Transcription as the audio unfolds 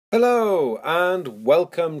Hello and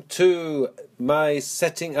welcome to my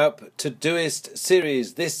Setting Up Todoist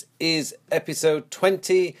series. This is episode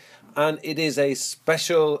 20 and it is a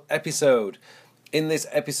special episode. In this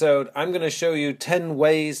episode I'm going to show you 10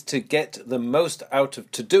 ways to get the most out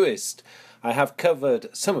of Todoist. I have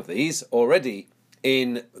covered some of these already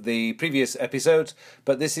in the previous episodes,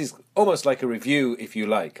 but this is almost like a review if you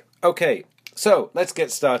like. Okay, so let's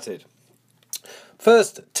get started.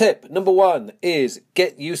 First tip, number one, is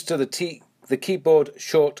get used to the keyboard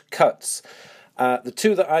shortcuts. The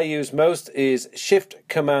two that I use most is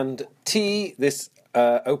Shift-Command-T. This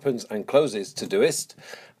opens and closes Todoist.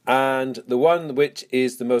 And the one which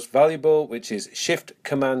is the most valuable, which is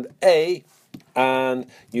Shift-Command-A. And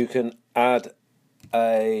you can add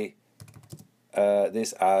this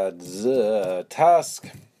adds a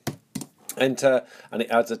task. Enter, and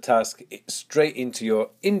it adds a task straight into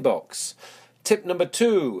your inbox. Tip number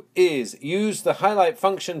two is use the highlight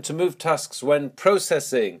function to move tasks when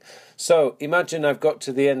processing. So imagine I've got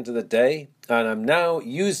to the end of the day and I'm now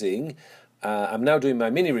doing my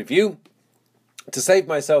mini review. To save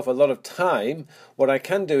myself a lot of time, what I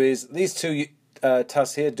can do is these two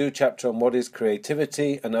tasks here, do chapter on what is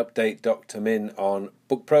creativity and update Dr. Min on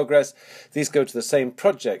book progress. These go to the same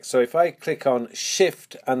project. So if I click on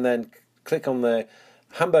Shift and then click on the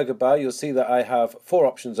hamburger bar, you'll see that I have four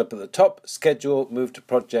options up at the top: schedule, move to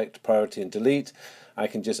project, priority and delete. I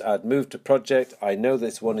can just add move to project. I know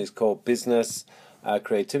this one is called business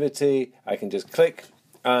creativity. I can just click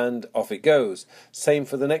and off it goes. Same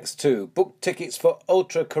for the next two: book tickets for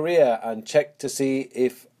Ultra Korea and check to see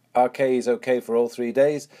if RK is okay for all 3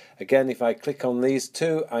 days. Again, if I click on these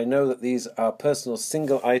two, I know that these are personal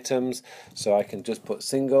single items, so I can just put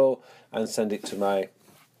single and send it to my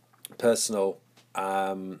personal.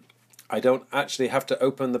 I don't actually have to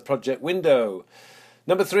open the project window.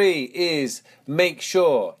 Number three is make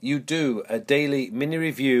sure you do a daily mini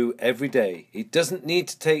review every day. It doesn't need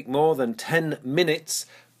to take more than 10 minutes,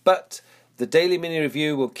 but the daily mini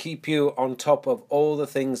review will keep you on top of all the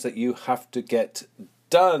things that you have to get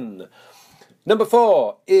done. Number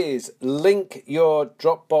four is link your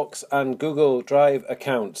Dropbox and Google Drive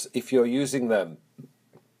accounts if you're using them.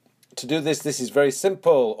 To do this is very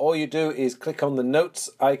simple. All you do is click on the notes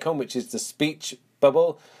icon, which is the speech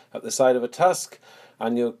bubble at the side of a task,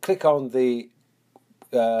 and you'll click on the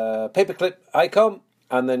paperclip icon,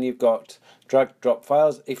 and then you've got drag drop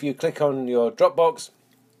files. If you click on your Dropbox,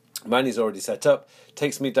 mine is already set up,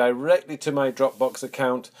 takes me directly to my Dropbox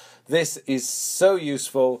account. This is so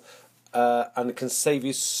useful and it can save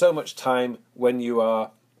you so much time when you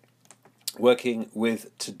are working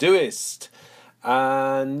with Todoist.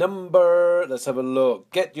 And let's have a look.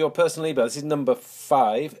 Get your personal email. This is number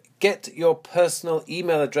 5. Get your personal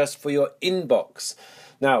email address for your inbox.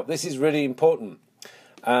 Now, this is really important.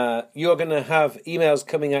 You're going to have emails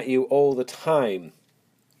coming at you all the time.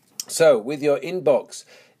 So, with your inbox,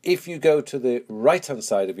 if you go to the right-hand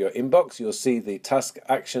side of your inbox, you'll see the task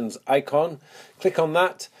actions icon. Click on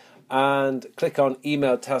that and click on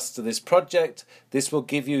email tasks to this project. This will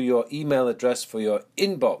give you your email address for your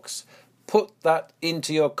inbox. Put that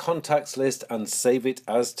into your contacts list and save it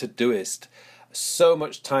as Todoist. So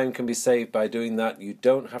much time can be saved by doing that. You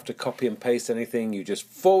don't have to copy and paste anything. You just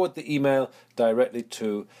forward the email directly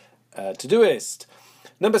to Todoist.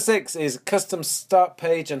 Number 6 is custom start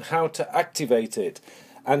page and how to activate it.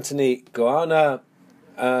 Anthony Gauna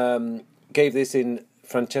gave this in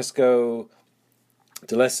Francesco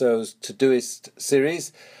D'Alesso's Todoist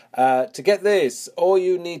series. To get this, all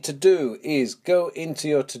you need to do is go into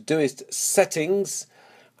your Todoist settings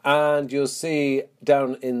and you'll see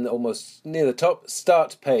down in almost near the top,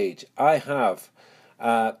 start page. I have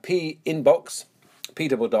P-inbox,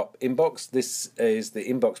 P-inbox. This is the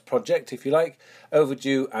inbox project, if you like,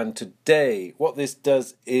 overdue and today. What this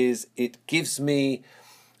does is it gives me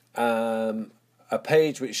a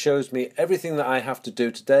page which shows me everything that I have to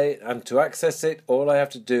do today, and to access it all I have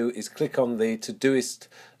to do is click on the Todoist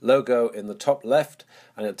logo in the top left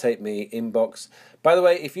and it'll take me inbox. By the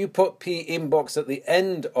way, if you put P-inbox at the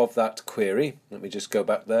end of that query, let me just go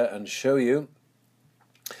back there and show you,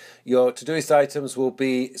 your Todoist items will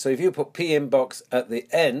be, so if you put P-inbox at the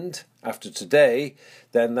end after today,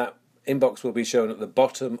 then that inbox will be shown at the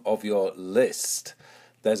bottom of your list.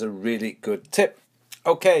 There's a really good tip.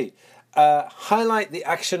 Okay. Highlight the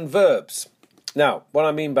action verbs. Now, what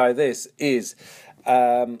I mean by this is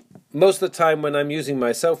most of the time when I'm using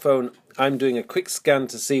my cell phone, I'm doing a quick scan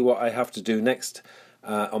to see what I have to do next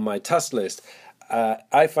on my task list.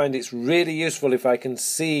 I find it's really useful if I can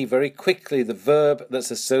see very quickly the verb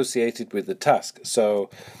that's associated with the task. So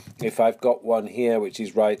if I've got one here which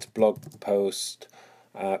is write blog post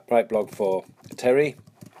write blog for Terry,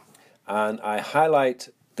 and I highlight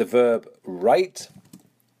the verb write.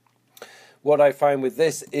 What I find with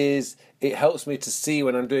this is it helps me to see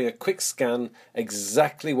when I'm doing a quick scan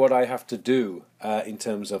exactly what I have to do in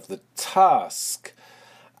terms of the task.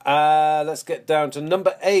 Let's get down to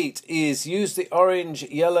number 8 is use the orange,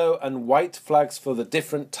 yellow and white flags for the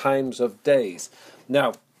different times of days.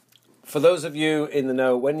 Now, for those of you in the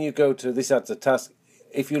know, when you go to this adds a task,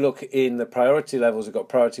 if you look in the priority levels, we've got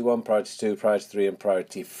priority 1, priority 2, priority 3 and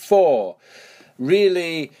priority 4.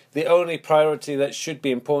 Really, the only priority that should be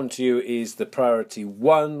important to you is the priority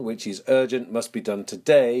 1, which is urgent, must be done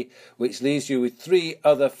today, which leaves you with 3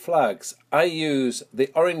 other flags. I use the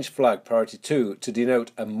orange flag, priority 2, to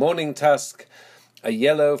denote a morning task, a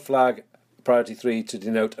yellow flag, priority 3, to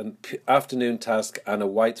denote an afternoon task, and a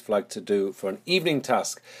white flag to do for an evening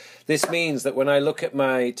task. This means that when I look at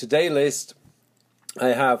my today list, I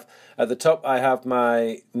have at the top I have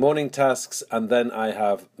my morning tasks, and then I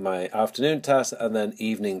have my afternoon tasks, and then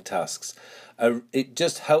evening tasks. It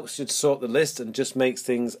just helps you to sort the list and just makes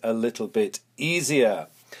things a little bit easier.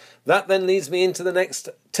 That then leads me into the next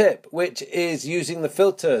tip, which is using the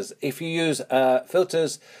filters. If you use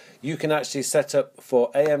filters, you can actually set up for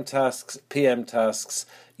AM tasks, PM tasks.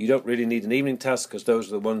 You don't really need an evening task because those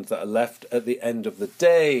are the ones that are left at the end of the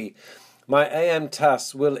day. My AM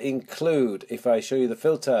tasks will include, if I show you the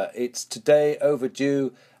filter, it's today,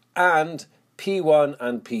 overdue, and P1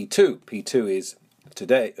 and P2. P2 is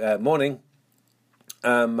today, morning.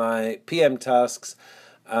 My PM tasks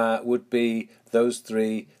would be those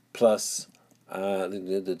 3 plus,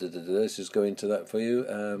 let's just go into that for you.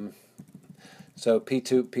 So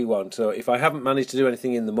P2, P1. So if I haven't managed to do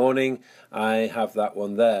anything in the morning, I have that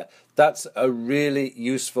one there. That's a really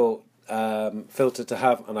useful filter to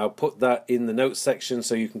have, and I'll put that in the notes section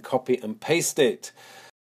so you can copy and paste it.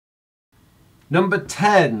 Number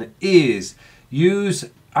 10 is use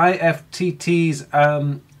IFTTT's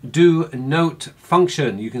do note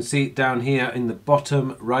function. You can see it down here in the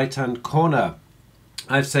bottom right hand corner.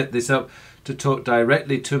 I've set this up to talk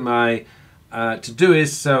directly to my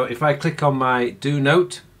Todoist. So if I click on my do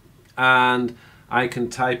note, and I can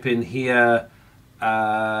type in here,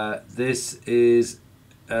 this is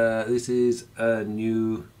a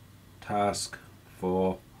new task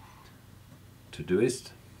for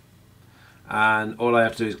Todoist, and all I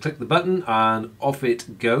have to do is click the button and off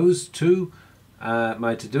it goes to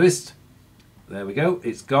my Todoist. There we go,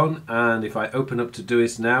 it's gone. And if I open up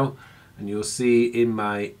Todoist now, and you'll see in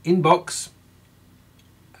my inbox,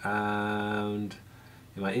 and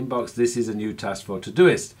in my inbox this is a new task for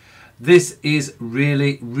Todoist. This is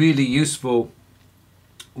really, really useful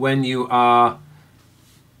when you are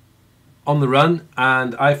on the run,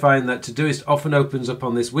 and I find that Todoist often opens up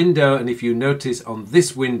on this window, and if you notice on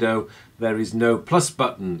this window there is no plus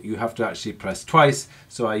button. You have to actually press twice,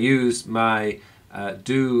 so I use my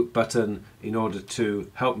do button in order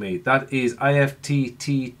to help me. That is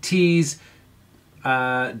IFTTT's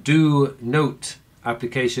do note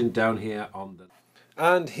application down here on the...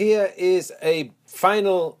 And here is a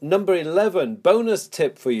final number 11 bonus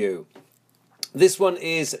tip for you. This one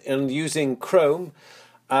is in using Chrome.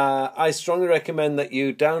 I strongly recommend that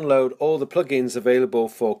you download all the plugins available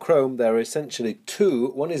for Chrome. There are essentially 2.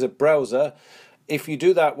 One is a browser. If you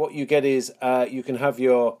do that, what you get is you can have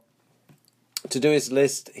your Todoist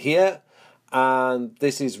list here, and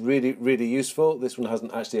this is really, really useful. This one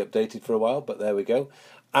hasn't actually updated for a while, but there we go.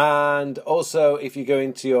 And also, if you go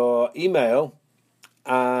into your email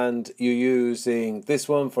and you're using this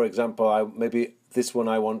one, for example, maybe this one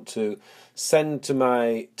I want to send to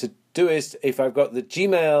my Todoist. If I've got the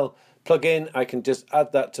Gmail plugin, I can just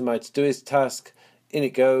add that to my Todoist task. In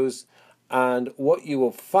it goes. And what you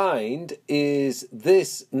will find is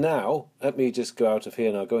this now. Let me just go out of here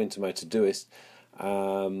and I'll go into my Todoist.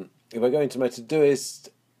 If I go into my Todoist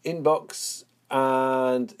inbox,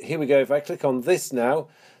 and here we go. If I click on this now,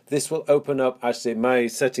 this will open up. Actually, my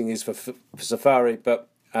setting is for Safari, but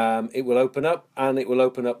it will open up, and it will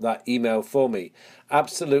open up that email for me.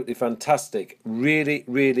 Absolutely fantastic. Really,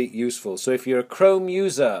 really useful. So if you're a Chrome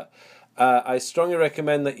user, I strongly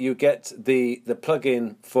recommend that you get the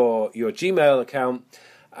plugin for your Gmail account,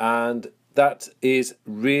 and that is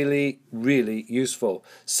really, really useful.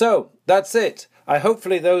 So that's it.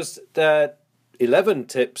 Hopefully those 11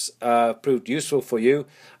 tips proved useful for you.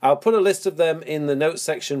 I'll put a list of them in the notes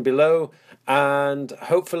section below, and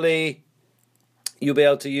hopefully you'll be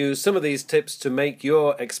able to use some of these tips to make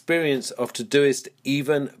your experience of Todoist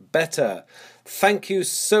even better. Thank you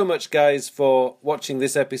so much, guys, for watching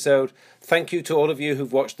this episode. Thank you to all of you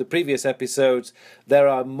who've watched the previous episodes. There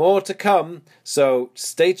are more to come, so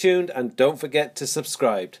stay tuned and don't forget to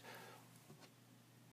subscribe.